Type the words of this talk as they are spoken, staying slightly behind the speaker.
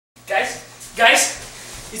Guys,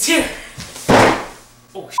 it's here.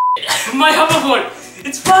 Oh shit, my hoverboard.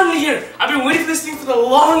 It's finally here. I've been waiting for this thing for the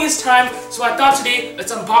longest time, so I thought today,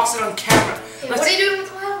 let's unbox it on camera. Hey, what are you doing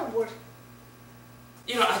with my hoverboard?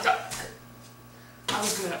 You know, I thought I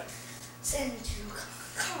was gonna... Sanjula,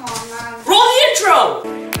 come on, man. Roll the intro!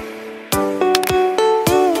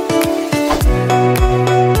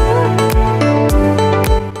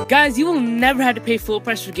 Guys, you will never have to pay full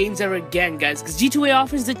price for games ever again, guys, because G2A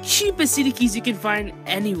offers the cheapest CD keys you can find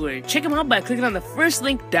anywhere. Check them out by clicking on the first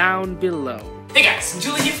link down below. Hey guys,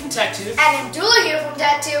 Sanjula here from TechTube. And Sanjula here from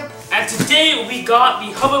TechTube. And today we got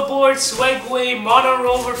the Hoverboard, Swagway, Mono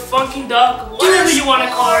Rover, Funky Duck, whatever you want to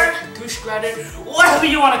call it, Douche Glider, whatever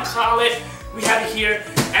you want to call it, we have it here.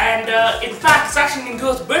 And in fact, it's actually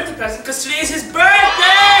Sanjula's birthday present because today is his birthday!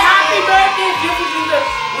 Happy birthday! Feel free to leave the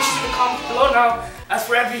wishes in the comments below now. As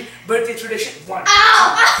for every birthday tradition, 1, 2, 3,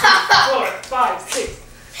 4, 5, 6,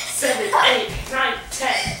 7, 8, 9,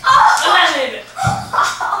 10, 11.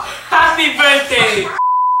 Happy birthday!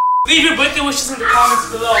 Leave your birthday wishes in the comments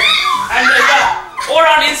below. And or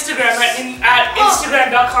on Instagram at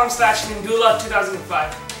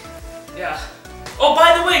instagram.com/Sanjula2005. Yeah. Oh,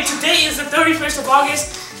 by the way, today is the 31st of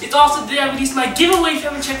August. It's also the day I released my giveaway. If you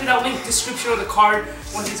haven't checked it out, link description or the card.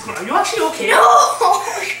 One of these cards. Are you actually okay? No!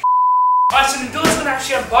 Alright, so Sanjula's gonna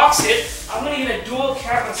actually unbox it. I'm gonna get a dual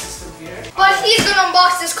camera system here. But he's gonna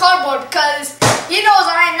unbox this cardboard because he knows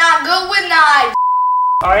I am not good with knives.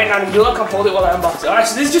 Alright, now Sanjula, come hold it while I unbox it. Alright,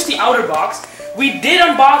 so this is just the outer box. We did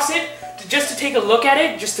unbox it just to take a look at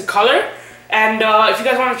it, just the color. And if you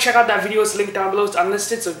guys want to check out that video, it's linked down below. It's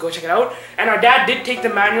unlisted, so go check it out. And our dad did take the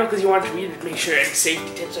manual because he wanted to read it to make sure any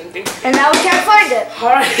safety tips or anything. And now we can't find it.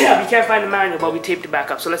 Alright, yeah, we can't find the manual, but we taped it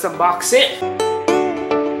back up. So let's unbox it.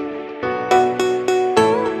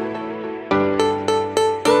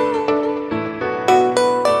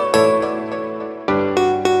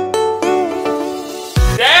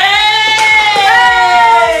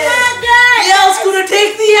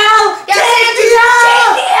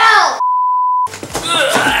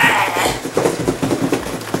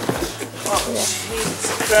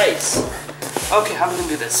 Christ. Okay, how are we gonna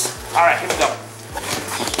do this? Alright, here we go.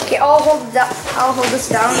 Okay, I'll hold this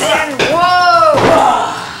down again.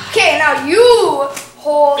 Whoa! Okay, now you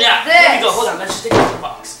hold this. Here we go. Hold on, let's just take it out of the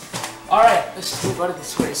box. Alright, let's just move out of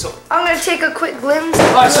this way. So I'm gonna take a quick glimpse.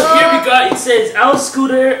 Alright, so here we go. It says L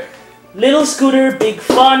Scooter, Little Scooter, Big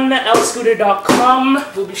Fun, lscooter.com.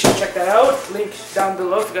 We'll be sure to check that out. Link down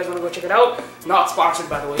below if you guys want to go check it out. Not sponsored,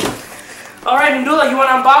 by the way. Alright, Sanjula, you want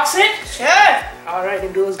to unbox it? Sure. Alright,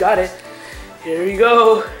 Sanjula's got it. Here we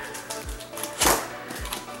go.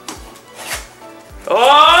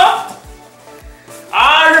 Oh!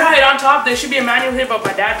 Alright, on top there should be a manual here, but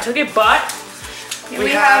my dad took it. But we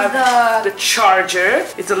have the charger.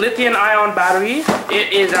 It's a lithium-ion battery.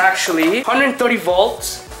 It is actually 130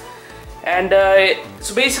 volts. And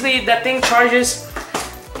so basically that thing charges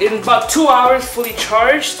in about 2 hours fully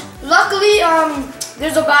charged. Luckily,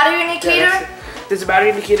 there's a battery indicator. Yeah, there's a battery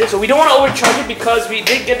indicator, so we don't want to overcharge it because we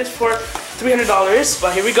did get this for $300.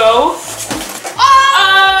 But here we go.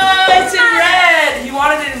 Oh, it's in red. He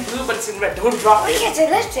wanted it in blue, but it's in red. Don't drop it. Why can't I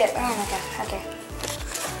lift it? Oh my god. Okay.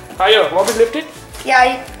 Hiya, want me to lift it?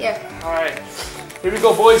 Yeah, yeah. All right. Here we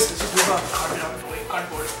go, boys. Let's just move on.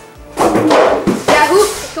 Cardboard. Yeah, who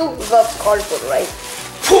loves cardboard, right?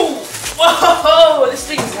 Whoa! This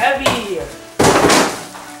thing's heavy.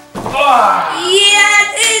 Oh.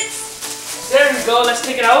 Yeah, it's... There we go, let's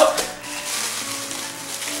take it out.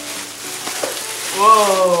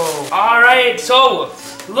 Whoa. Alright, so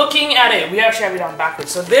looking at it, we actually have it on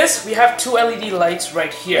backwards. So this, we have 2 LED lights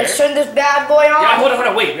right here. Let's turn this bad boy on. Yeah, hold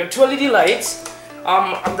on, wait. We have 2 LED lights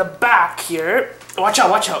on the back here. Watch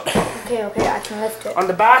out. Okay, I can lift it. On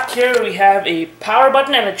the back here, we have a power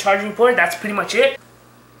button and a charging port. That's pretty much it.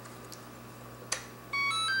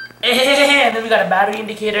 And then we got a battery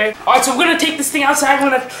indicator. Alright, so we're gonna take this thing outside.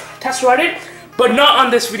 We're gonna test ride it, but not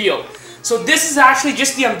on this video. So this is actually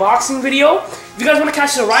just the unboxing video. If you guys want to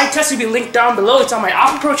catch the ride test, it'll be linked down below. It's on my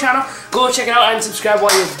Apple Pro channel. Go check it out and subscribe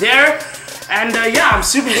while you're there. And yeah, I'm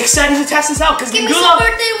super excited to test this out. Give me some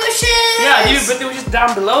birthday wishes! Yeah, leave your birthday wishes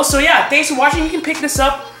down below. So yeah, thanks for watching. You can pick this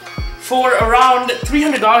up for around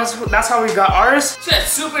 $300. That's how we got ours. So yeah,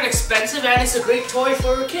 it's super inexpensive and it's a great toy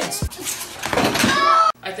for kids.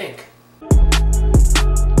 I think.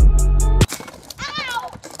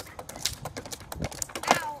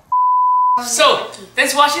 So,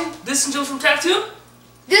 thanks for watching. This is Sanjula from TechTube.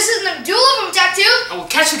 This is Sanjula from TechTube. And we'll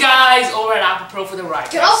catch you guys over at Apple Pro for the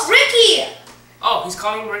ride. Get off Ricky! Oh, he's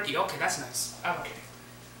calling him Ricky. Okay, that's nice. I don't care.